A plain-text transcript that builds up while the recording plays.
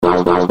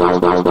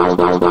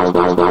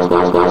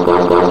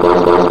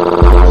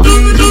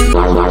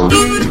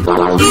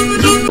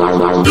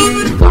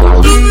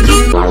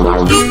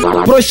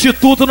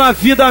Prostituto na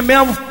vida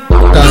mesmo.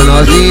 A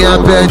novinha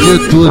perde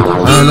tudo,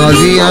 a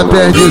novinha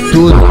perde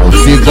tudo.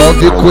 Se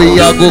envolve com o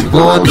Yago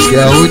Gomes, que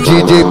é um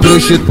DJ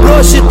prostituto.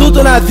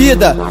 Prostituto na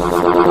vida,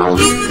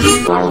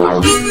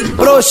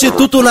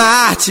 prostituto na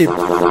arte.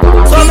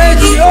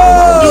 Somente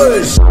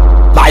hoje.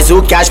 Mas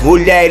o que as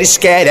mulheres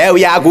querem é o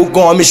Yago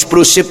Gomes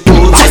prostituto.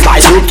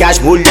 Mas o que as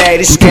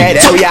mulheres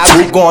querem é o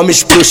Yago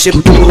Gomes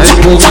prostituto. É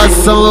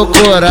empolgação ou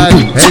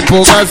coragem, é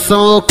empolgação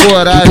ou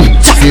coragem.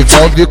 Se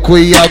envolve com o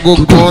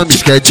Yago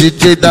Gomes, que é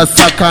DJ da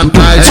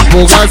sacanagem. É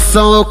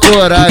empolgação ou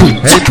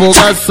coragem, é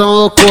empolgação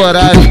ou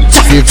coragem.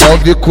 Se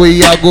envolve com o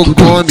Yago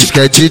Gomes, que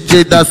é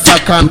DJ da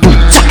sacanagem.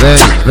 Vem,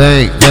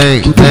 vem,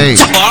 vem, vem.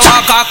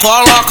 Coloca,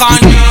 coloca,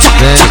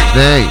 vem,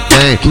 vem,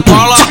 vem.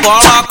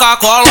 Coloca,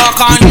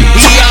 coloca,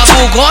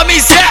 Yago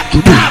Gomes é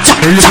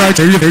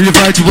ele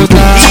vai te botar.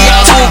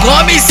 Yago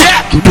Gomes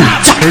é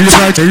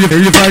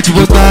ele vai te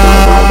botar.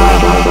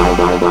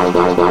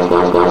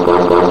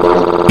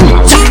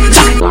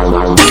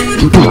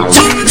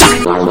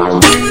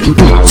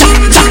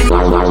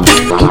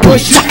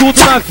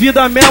 Prostituto na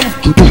vida mesmo.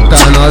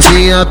 A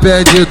novinha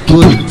perde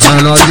tudo,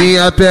 a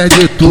novinha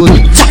perde tudo.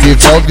 Se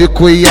envolve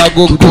com o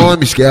Yago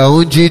Gomes, que é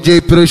um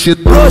DJ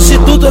prostituto.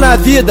 Prostituto na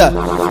vida,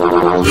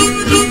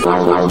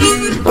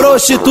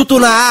 prostituto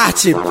na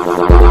arte.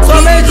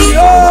 Somente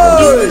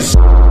hoje.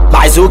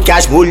 Mas o que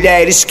as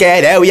mulheres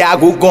querem é o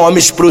Yago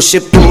Gomes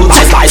prostituto.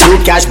 Mas o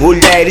que as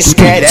mulheres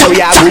querem é o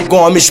Yago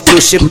Gomes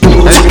prostituto.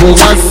 É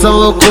empolgação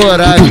ou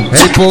coragem,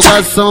 é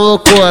empolgação ou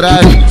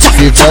coragem.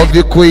 Se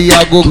envolve com o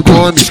Yago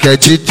Gomes, que é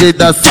DJ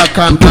da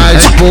sacanagem.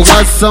 É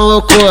empolgação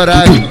ou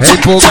coragem, é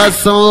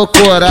empolgação ou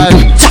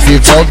coragem. Se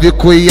envolve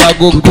com o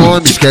Yago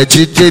Gomes, que é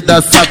DJ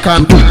da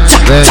sacanagem.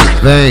 Vem,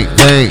 vem,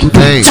 vem,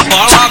 vem.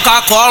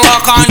 Coloca,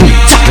 coloca,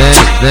 vem,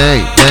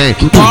 vem,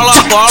 vem.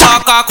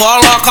 Coloca,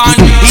 coloca,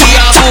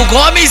 Yago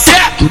Gomes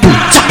é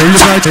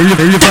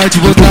ele vai te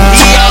botar.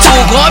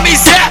 Yago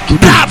Gomes é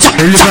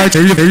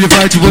ele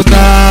vai te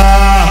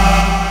botar.